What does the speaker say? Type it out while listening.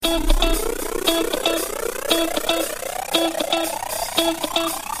Welcome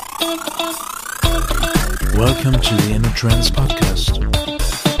to the InnoTrends podcast.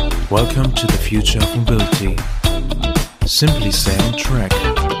 Welcome to the future of mobility. Simply stay on track.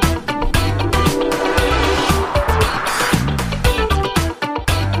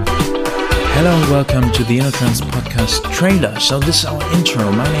 Hello and welcome to the InnoTrends podcast trailer. So this is our intro.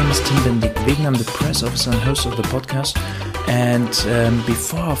 My name is Tim Bendik-Wegen. I'm the press officer and host of the podcast. And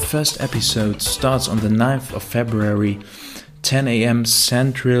before our first episode starts on the 9th of February, 10 a.m.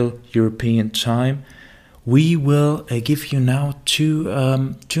 Central European Time, we will give you now two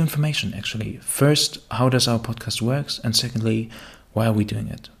information actually. First, how does our podcast works, and secondly, why are we doing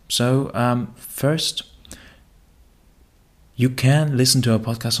it? So first, you can listen to our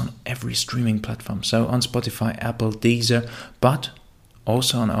podcast on every streaming platform. So on Spotify, Apple, Deezer, but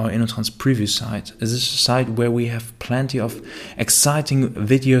also on our InnoTrends preview site. This is a site where we have plenty of exciting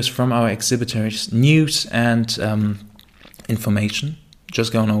videos from our exhibitors, news and information.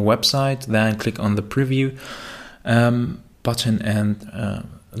 Just go on our website, then click on the preview button, and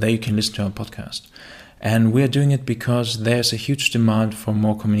there you can listen to our podcast. And we're doing it because there's a huge demand for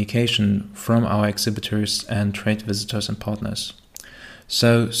more communication from our exhibitors and trade visitors and partners.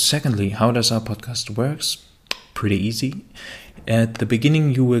 So secondly, how does our podcast works? Pretty easy. At the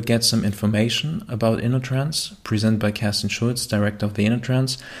beginning, you will get some information about InnoTrends, presented by Kerstin Schulz, director of the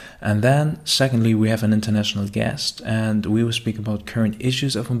InnoTrends. And then, secondly, we have an international guest, and we will speak about current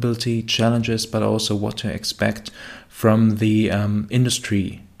issues of mobility, challenges, but also what to expect from the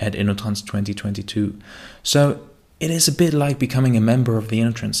industry at InnoTrends 2022. So it is a bit like becoming a member of the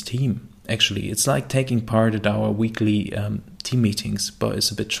InnoTrends team. Actually, it's like taking part at our weekly team meetings, but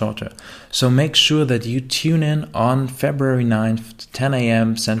it's a bit shorter. So make sure that you tune in on February 9th, 10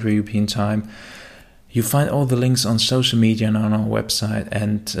 a.m. Central European Time. You find all the links on social media and on our website.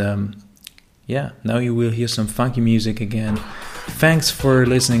 And now you will hear some funky music again. Thanks for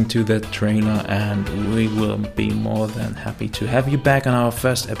listening to the trailer, and we will be more than happy to have you back on our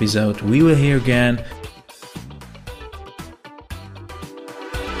first episode. We will hear again.